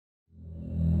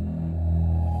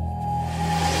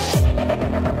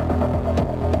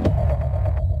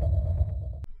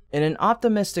In an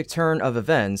optimistic turn of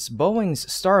events, Boeing's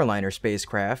Starliner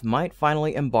spacecraft might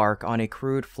finally embark on a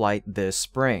crewed flight this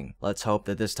spring. Let's hope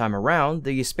that this time around,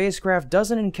 the spacecraft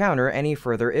doesn't encounter any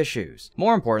further issues.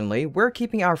 More importantly, we're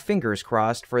keeping our fingers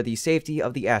crossed for the safety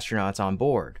of the astronauts on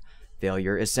board.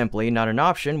 Failure is simply not an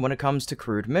option when it comes to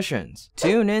crewed missions.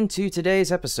 Tune in to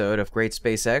today's episode of Great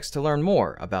SpaceX to learn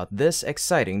more about this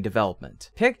exciting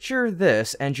development. Picture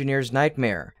this engineer's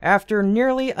nightmare. After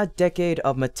nearly a decade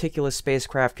of meticulous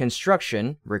spacecraft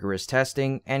construction, rigorous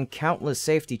testing, and countless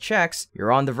safety checks,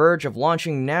 you're on the verge of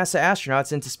launching NASA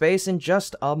astronauts into space in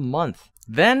just a month.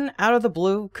 Then, out of the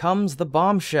blue, comes the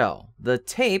bombshell. The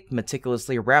tape,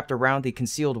 meticulously wrapped around the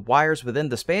concealed wires within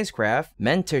the spacecraft,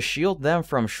 meant to shield them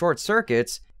from short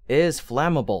circuits, is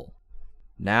flammable.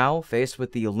 Now, faced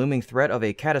with the looming threat of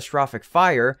a catastrophic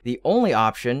fire, the only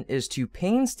option is to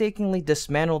painstakingly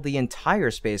dismantle the entire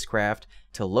spacecraft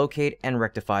to locate and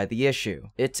rectify the issue.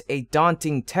 It's a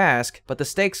daunting task, but the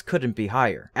stakes couldn't be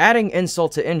higher. Adding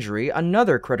insult to injury,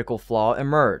 another critical flaw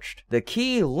emerged. The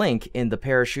key link in the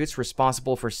parachutes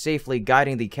responsible for safely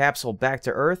guiding the capsule back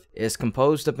to Earth is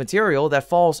composed of material that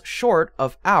falls short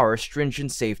of our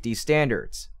stringent safety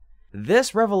standards.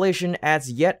 This revelation adds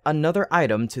yet another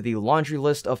item to the laundry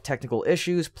list of technical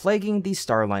issues plaguing the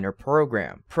Starliner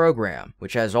program,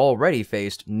 which has already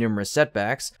faced numerous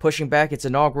setbacks, pushing back its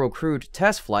inaugural crewed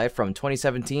test flight from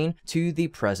 2017 to the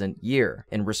present year.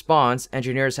 In response,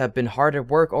 engineers have been hard at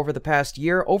work over the past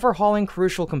year overhauling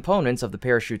crucial components of the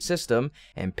parachute system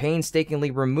and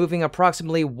painstakingly removing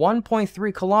approximately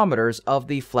 1.3 kilometers of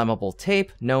the flammable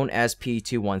tape known as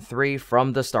P213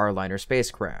 from the Starliner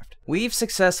spacecraft. We've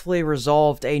successfully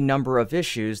resolved a number of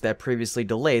issues that previously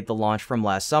delayed the launch from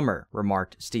last summer,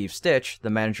 remarked Steve Stitch, the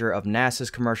manager of NASA's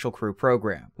Commercial Crew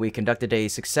Program. We conducted a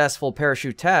successful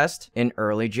parachute test in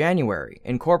early January,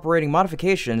 incorporating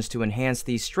modifications to enhance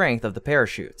the strength of the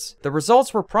parachutes. The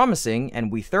results were promising,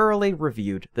 and we thoroughly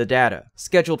reviewed the data.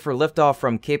 Scheduled for liftoff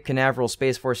from Cape Canaveral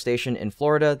Space Force Station in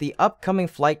Florida, the upcoming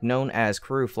flight known as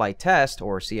Crew Flight Test,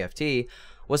 or CFT,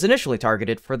 was initially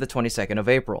targeted for the 22nd of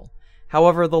April.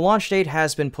 However, the launch date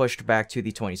has been pushed back to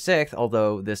the 26th,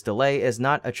 although this delay is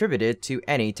not attributed to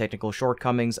any technical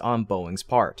shortcomings on Boeing's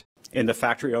part. In the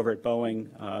factory over at Boeing,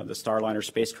 the Starliner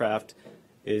spacecraft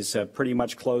is pretty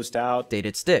much closed out,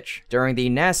 stated Stitch during the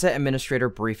NASA administrator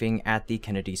briefing at the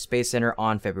Kennedy Space Center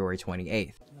on February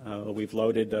 28th. We've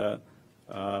loaded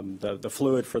the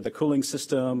fluid for the cooling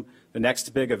system. The next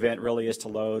big event really is to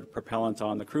load propellant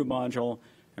on the crew module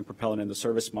and propellant in the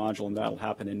service module, and that'll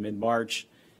happen in mid-March.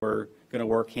 We're going to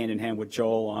work hand in hand with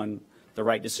Joel on the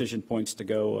right decision points to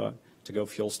go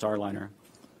fuel Starliner.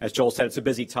 As Joel said, it's a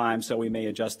busy time, so we may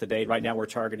adjust the date. Right now, we're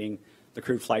targeting the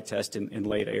crewed flight test in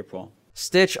late April.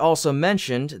 Stitch also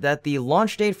mentioned that the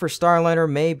launch date for Starliner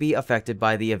may be affected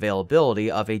by the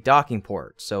availability of a docking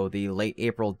port, so the late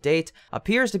April date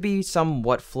appears to be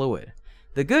somewhat fluid.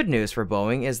 The good news for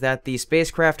Boeing is that the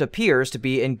spacecraft appears to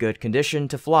be in good condition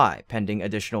to fly, pending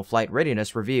additional flight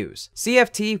readiness reviews.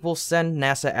 CFT will send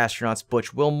NASA astronauts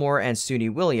Butch Wilmore and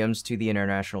Suni Williams to the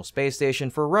International Space Station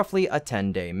for roughly a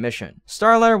 10-day mission.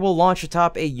 Starliner will launch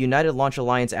atop a United Launch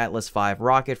Alliance Atlas V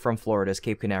rocket from Florida's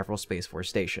Cape Canaveral Space Force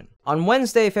Station. On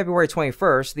Wednesday, February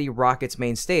 21st, the rocket's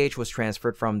main stage was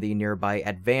transferred from the nearby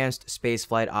Advanced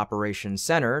Spaceflight Operations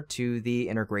Center to the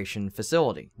integration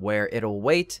facility, where it'll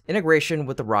await integration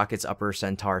with the rocket's upper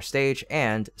Centaur stage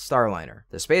and Starliner.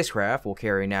 The spacecraft will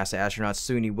carry NASA astronauts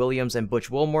Suni Williams and Butch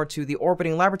Wilmore to the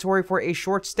orbiting laboratory for a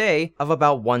short stay of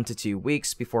about 1 to 2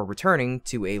 weeks before returning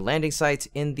to a landing site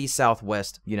in the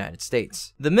southwest United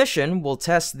States. The mission will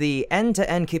test the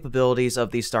end-to-end capabilities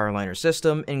of the Starliner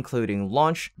system, including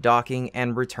launch, docking,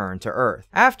 and return to Earth.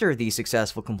 After the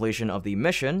successful completion of the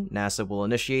mission, NASA will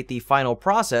initiate the final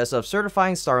process of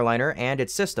certifying Starliner and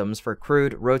its systems for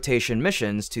crewed rotation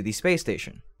missions to the space station.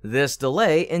 This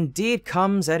delay indeed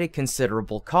comes at a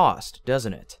considerable cost,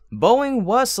 doesn't it? Boeing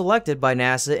was selected by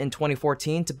NASA in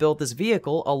 2014 to build this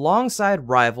vehicle alongside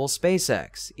rival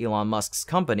SpaceX. Elon Musk's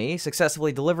company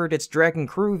successfully delivered its Dragon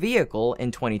Crew vehicle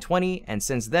in 2020, and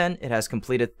since then it has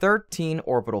completed 13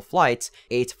 orbital flights,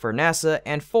 8 for NASA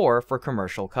and 4 for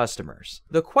commercial customers.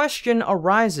 The question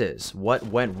arises, what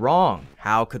went wrong?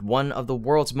 How could one of the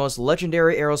world's most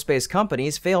legendary aerospace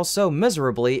companies fail so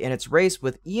miserably in its race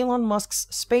with Elon Musk's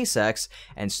SpaceX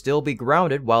and still be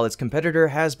grounded while its competitor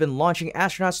has been launching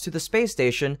astronauts to the space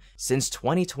station since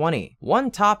 2020.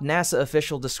 One top NASA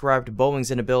official described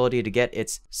Boeing's inability to get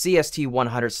its CST-100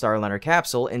 Starliner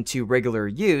capsule into regular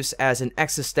use as an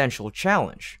existential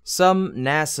challenge. Some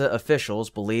NASA officials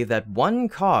believe that one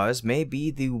cause may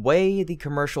be the way the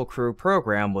commercial crew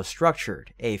program was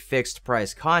structured, a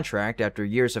fixed-price contract after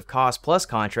years of cost-plus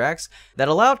contracts that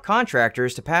allowed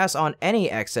contractors to pass on any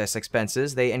excess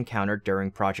expenses they encountered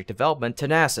during project development to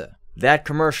NASA. That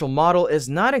commercial model is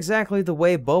not exactly the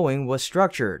way Boeing was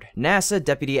structured, NASA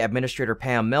Deputy Administrator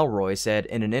Pam Melroy said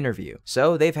in an interview.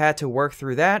 So they've had to work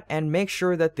through that and make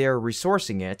sure that they're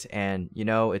resourcing it, and you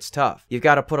know, it's tough. You've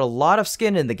got to put a lot of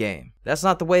skin in the game. That's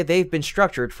not the way they've been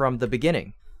structured from the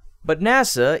beginning. But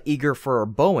NASA, eager for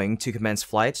Boeing to commence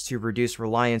flights to reduce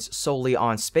reliance solely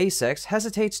on SpaceX,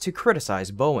 hesitates to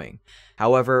criticize Boeing.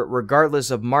 However,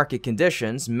 regardless of market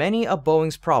conditions, many of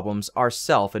Boeing's problems are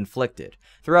self-inflicted.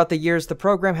 Throughout the years, the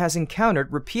program has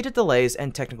encountered repeated delays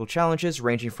and technical challenges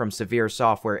ranging from severe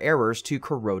software errors to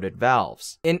corroded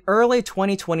valves. In early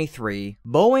 2023,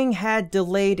 Boeing had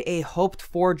delayed a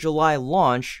hoped-for July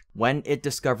launch when it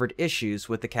discovered issues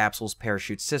with the capsule's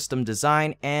parachute system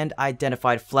design and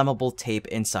identified flammable tape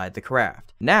inside the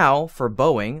craft. Now, for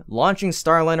Boeing, launching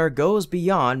Starliner goes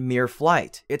beyond mere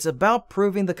flight. It's about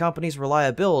proving the company's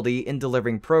reliability in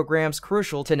delivering programs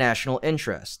crucial to national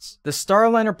interests. The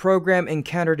Starliner program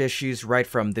encountered issues right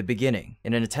from the beginning.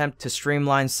 In an attempt to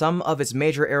streamline some of its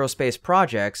major aerospace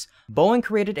projects, Boeing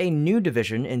created a new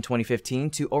division in 2015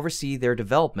 to oversee their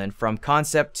development from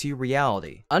concept to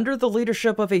reality. Under the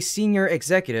leadership of a senior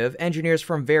executive, engineers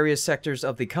from various sectors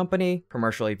of the company,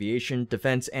 commercial aviation,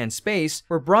 defense, and space,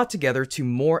 were brought together to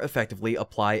more effectively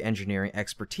apply engineering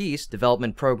expertise,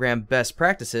 development program best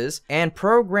practices, and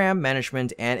program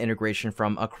management and integration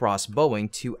from across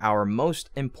Boeing to our most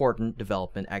important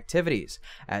development activities,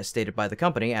 as stated by the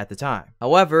company at the time.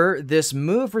 However, this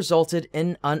move resulted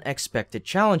in unexpected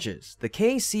challenges. The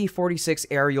KC-46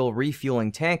 aerial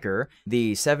refueling tanker,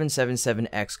 the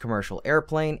 777X commercial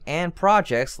airplane, and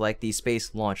projects like the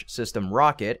Space Launch System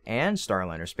rocket and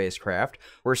Starliner spacecraft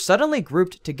were suddenly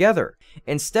grouped together.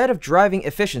 Instead of driving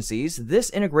efficiencies, this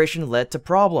integration led to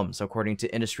problems, according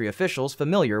to industry officials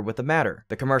familiar with the matter.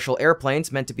 The commercial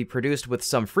airplanes meant to be produced with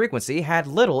some frequency had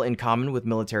little in common with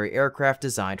military aircraft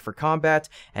designed for combat,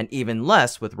 and even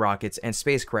less with rockets and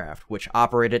spacecraft, which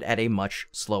operated at a much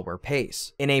slower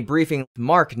pace. In a briefing,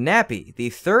 Mark Nappy, the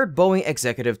third Boeing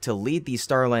executive to lead the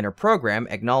Starliner program,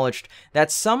 acknowledged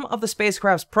that some of the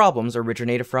spacecraft's problems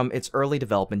originated from its early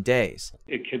development days.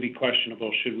 It could be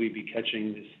questionable, should we be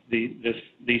catching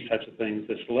these types of things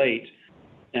this late?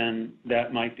 And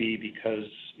that might be because,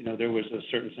 you know, there was a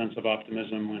certain sense of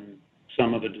optimism when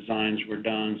some of the designs were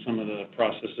done, some of the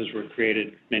processes were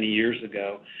created many years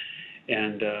ago,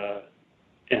 and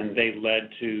they led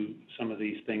to some of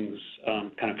these things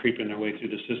kind of creeping their way through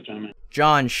the system.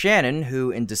 John Shannon,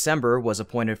 who in December was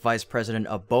appointed vice president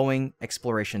of Boeing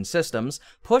Exploration Systems,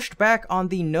 pushed back on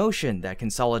the notion that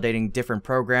consolidating different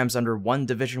programs under one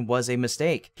division was a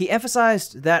mistake. He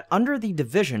emphasized that under the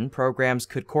division, programs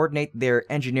could coordinate their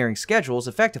engineering schedules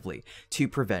effectively to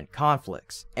prevent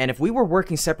conflicts. And if we were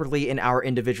working separately in our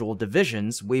individual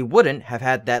divisions, we wouldn't have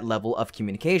had that level of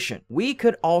communication. We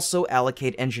could also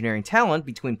allocate engineering talent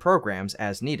between programs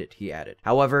as needed, he added.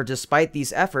 However, despite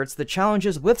these efforts, the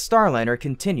challenges with Starliner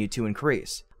continue to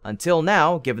increase. Until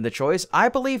now, given the choice, I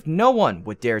believe no one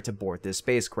would dare to board this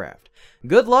spacecraft.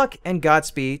 Good luck and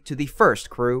Godspeed to the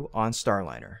first crew on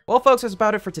Starliner. Well, folks, that's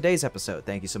about it for today's episode.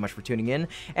 Thank you so much for tuning in,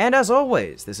 and as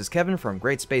always, this is Kevin from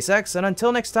Great SpaceX, and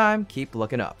until next time, keep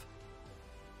looking up.